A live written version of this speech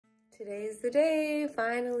Today's the day,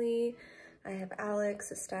 finally. I have Alex,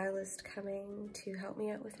 a stylist, coming to help me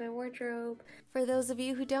out with my wardrobe. For those of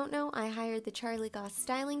you who don't know, I hired the Charly Goss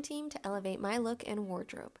styling team to elevate my look and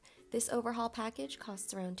wardrobe. This overhaul package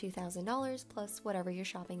costs around $2,000 plus whatever your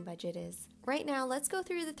shopping budget is. Right now, let's go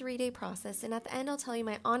through the 3-day process, and at the end I'll tell you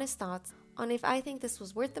my honest thoughts on if I think this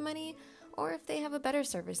was worth the money or if they have a better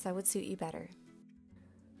service that would suit you better.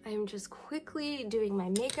 I'm just quickly doing my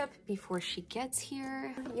makeup before she gets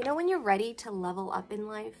here. You know when you're ready to level up in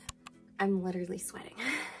life? I'm literally sweating.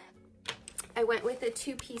 I went with a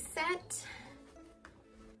 2-piece set.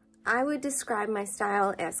 I would describe my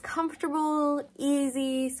style as comfortable,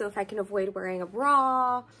 easy, so if I can avoid wearing a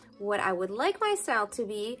bra. What I would like my style to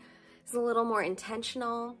be is a little more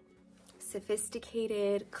intentional,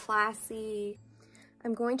 sophisticated, classy.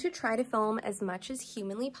 I'm going to try to film as much as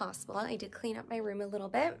humanly possible. I did clean up my room a little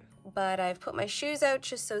bit, but I've put my shoes out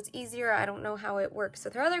just so it's easier. I don't know how it works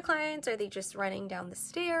with our other clients. Are they just running down the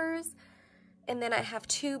stairs? And then I have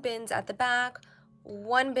 2 bins at the back.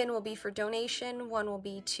 One bin will be for donation, one will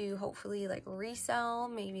be to hopefully like resell,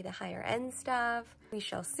 maybe the higher end stuff. We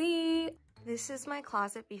shall see. This is my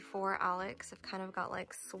closet before Alex. I've kind of got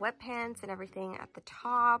like sweatpants and everything at the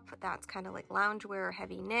top. That's kind of like loungewear or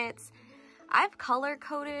heavy knits. I've color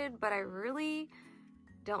coded, but I really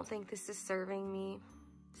don't think this is serving me.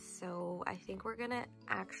 So I think we're gonna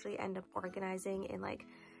actually end up organizing in like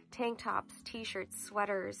tank tops, t-shirts,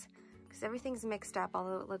 sweaters, because everything's mixed up,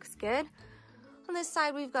 although it looks good. On this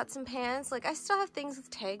side, we've got some pants. Like, I still have things with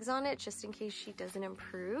tags on it just in case she doesn't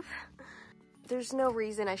improve. There's no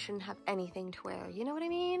reason I shouldn't have anything to wear, you know what I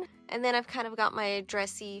mean? And then I've kind of got my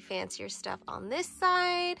dressy, fancier stuff on this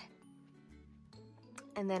side.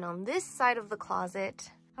 And then on this side of the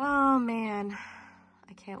closet, oh man,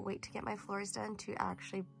 I can't wait to get my floors done to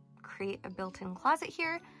actually create a built-in closet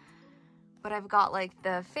here. But I've got like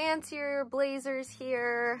the fancier blazers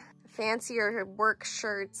here, fancier work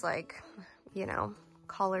shirts, like, you know,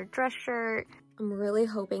 collared dress shirt. I'm really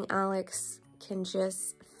hoping Alex can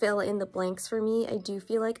just fill in the blanks for me. I do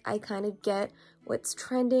feel like I kind of get what's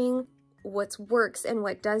trending, what works and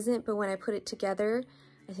what doesn't, but when I put it together,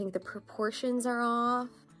 I think the proportions are off.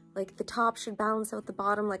 Like the top should balance out the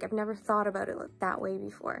bottom. Like I've never thought about it that way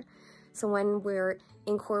before. So when we're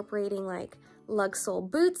incorporating like lug sole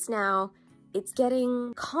boots now, it's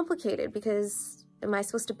getting complicated because am I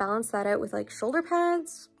supposed to balance that out with like shoulder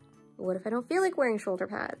pads? What if I don't feel like wearing shoulder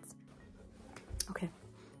pads? Okay,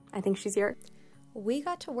 I think she's here. We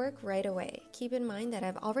got to work right away. Keep in mind that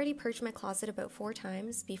I've already purged my closet about 4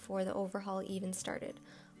 times before the overhaul even started.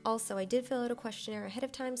 Also, I did fill out a questionnaire ahead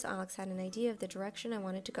of time so Alex had an idea of the direction I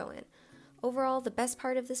wanted to go in. Overall, the best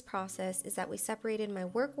part of this process is that we separated my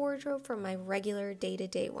work wardrobe from my regular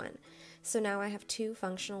day-to-day one. So now I have 2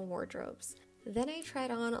 functional wardrobes. Then I tried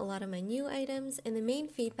on a lot of my new items, and the main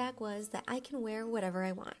feedback was that I can wear whatever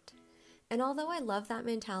I want. And although I love that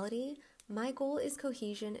mentality, my goal is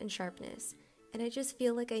cohesion and sharpness, and I just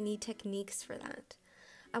feel like I need techniques for that.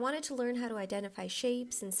 I wanted to learn how to identify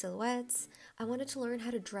shapes and silhouettes. I wanted to learn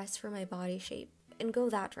how to dress for my body shape and go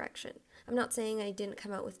that direction. I'm not saying I didn't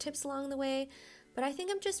come out with tips along the way, but I think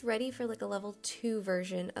I'm just ready for like a level 2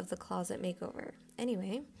 version of the closet makeover.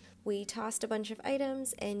 Anyway, we tossed a bunch of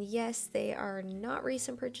items, and yes, they are not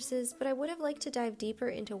recent purchases, but I would have liked to dive deeper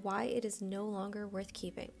into why it is no longer worth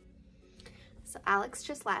keeping. So Alex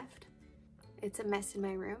just left. It's a mess in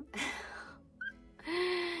my room.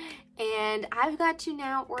 And I've got to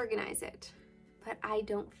now organize it, but I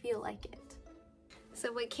don't feel like it.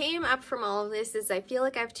 So what came up from all of this is I feel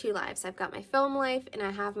like I have 2 lives. I've got my film life and I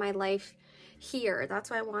have my life here. That's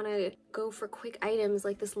why I want to go for quick items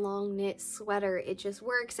like this long knit sweater. It just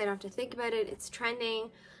works. I don't have to think about it. It's trending.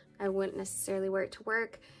 I wouldn't necessarily wear it to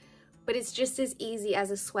work, but it's just as easy as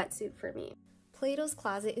a sweatsuit for me. Plato's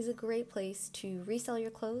Closet is a great place to resell your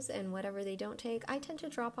clothes, and whatever they don't take, I tend to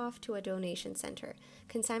drop off to a donation center.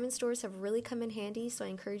 Consignment stores have really come in handy, so I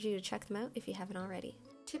encourage you to check them out if you haven't already.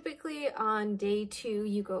 Typically on day 2,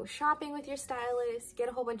 you go shopping with your stylist, get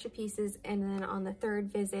a whole bunch of pieces, and then on the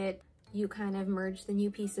 3rd visit, you kind of merge the new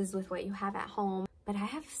pieces with what you have at home. But I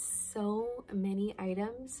have so many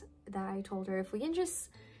items that I told her if we can just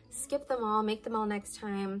skip them all, make them all next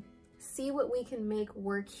time, see what we can make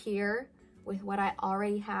work here with what I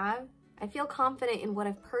already have. I feel confident in what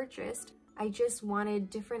I've purchased. I just wanted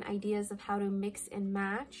different ideas of how to mix and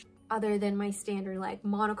match other than my standard like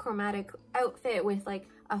monochromatic outfit with like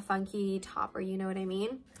a funky topper, you know what I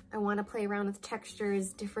mean? I want to play around with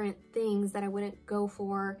textures, different things that I wouldn't go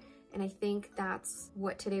for, and I think that's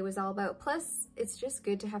what today was all about. Plus, it's just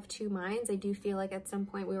good to have 2 minds. I do feel like at some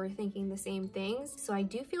point we were thinking the same things, so I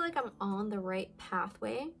do feel like I'm on the right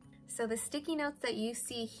pathway. So the sticky notes that you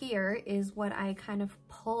see here is what I kind of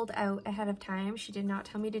pulled out ahead of time. She did not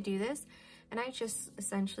tell me to do this. And I just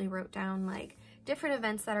essentially wrote down like different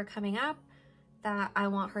events that are coming up that I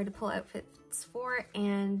want her to pull outfits for.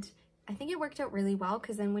 And I think it worked out really well,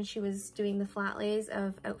 because then when she was doing the flat lays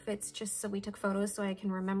of outfits, just so we took photos so I can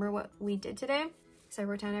remember what we did today. So I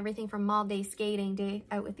wrote down everything from mall day, skating, day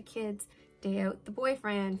out with the kids, day out with the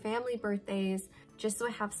boyfriend, family birthdays, just so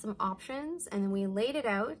I have some options. And then we laid it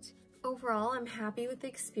out. Overall, I'm happy with the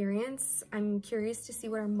experience. I'm curious to see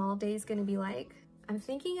what our mall day is gonna be like. I'm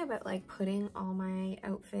thinking about like putting all my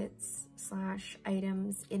outfits /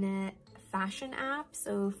 items in a fashion app.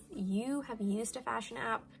 So if you have used a fashion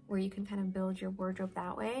app where you can kind of build your wardrobe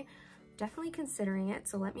that way, definitely considering it,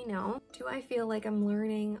 so let me know. Do I feel like I'm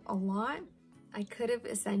learning a lot? I could have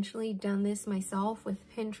essentially done this myself with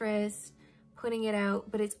Pinterest, putting it out,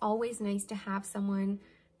 but it's always nice to have someone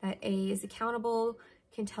that is accountable,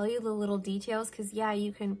 can tell you the little details, because yeah,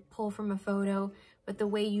 you can pull from a photo, but the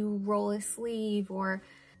way you roll a sleeve or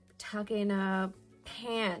tuck in a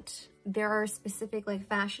pant, there are specific like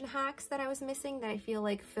fashion hacks that I was missing that I feel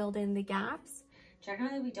like filled in the gaps.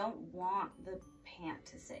 Generally, we don't want the pant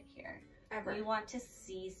to sit here. Ever. We want to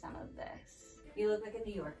see some of this. You look like a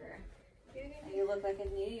New Yorker. You look like a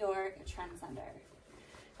New York trendsetter.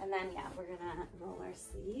 And then yeah, we're gonna roll our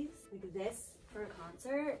sleeves like this for a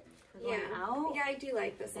concert. For going out. Yeah, I do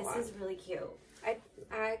like this a lot. This is really cute.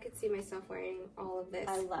 I could see myself wearing all of this.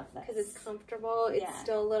 I love this. Because it's comfortable. It's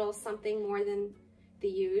still a little something more than the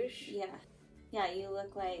usual. Yeah. Yeah, you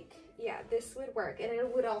look like... Yeah, this would work. And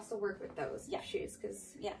it would also work with those shoes.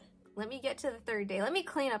 Because let me get to the third day. Let me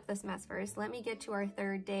clean up this mess first. Let me get to our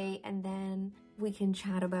third day, and then we can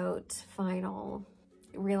chat about final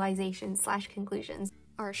realizations / conclusions.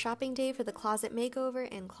 Our shopping day for the closet makeover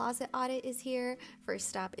and closet audit is here. First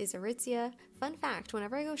stop is Aritzia. Fun fact,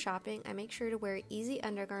 whenever I go shopping, I make sure to wear easy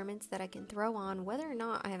undergarments that I can throw on whether or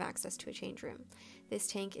not I have access to a change room. This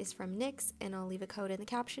tank is from NYX, and I'll leave a code in the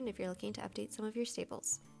caption if you're looking to update some of your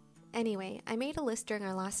staples. Anyway, I made a list during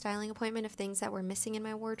our last styling appointment of things that were missing in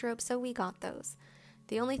my wardrobe, so we got those.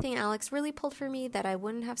 The only thing Alex really pulled for me that I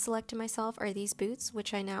wouldn't have selected myself are these boots,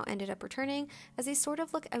 which I now ended up returning as they sort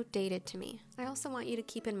of look outdated to me. I also want you to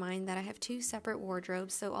keep in mind that I have 2 separate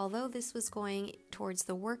wardrobes, so although this was going towards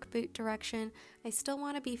the work boot direction, I still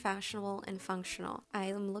want to be fashionable and functional. I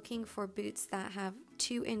am looking for boots that have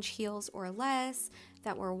 2-inch heels or less,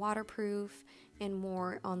 that were waterproof, and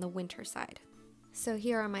more on the winter side. So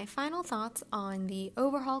here are my final thoughts on the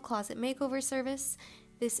overhaul closet makeover service.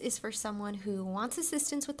 This is for someone who wants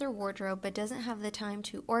assistance with their wardrobe but doesn't have the time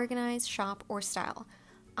to organize, shop, or style.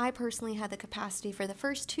 I personally had the capacity for the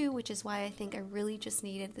first 2, which is why I think I really just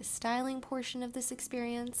needed the styling portion of this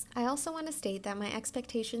experience. I also want to state that my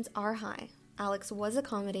expectations are high. Alex was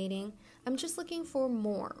accommodating. I'm just looking for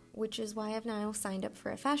more, which is why I've now signed up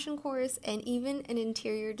for a fashion course and even an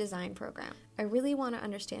interior design program. I really want to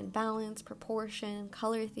understand balance, proportion,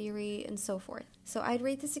 color theory, and so forth. So I'd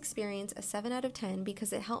rate this experience a 7 out of 10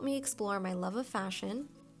 because it helped me explore my love of fashion.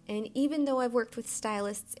 And even though I've worked with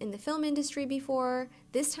stylists in the film industry before,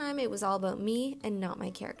 this time it was all about me and not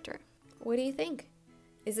my character. What do you think?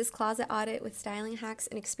 Is this closet audit with styling hacks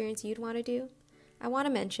an experience you'd want to do? I want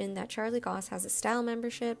to mention that Charly Goss has a style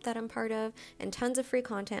membership that I'm part of and tons of free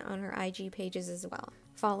content on her IG pages as well.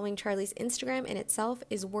 Following Charly's Instagram in itself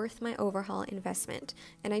is worth my overhaul investment,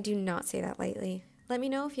 and I do not say that lightly. Let me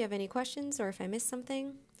know if you have any questions or if I missed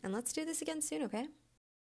something, and let's do this again soon, okay?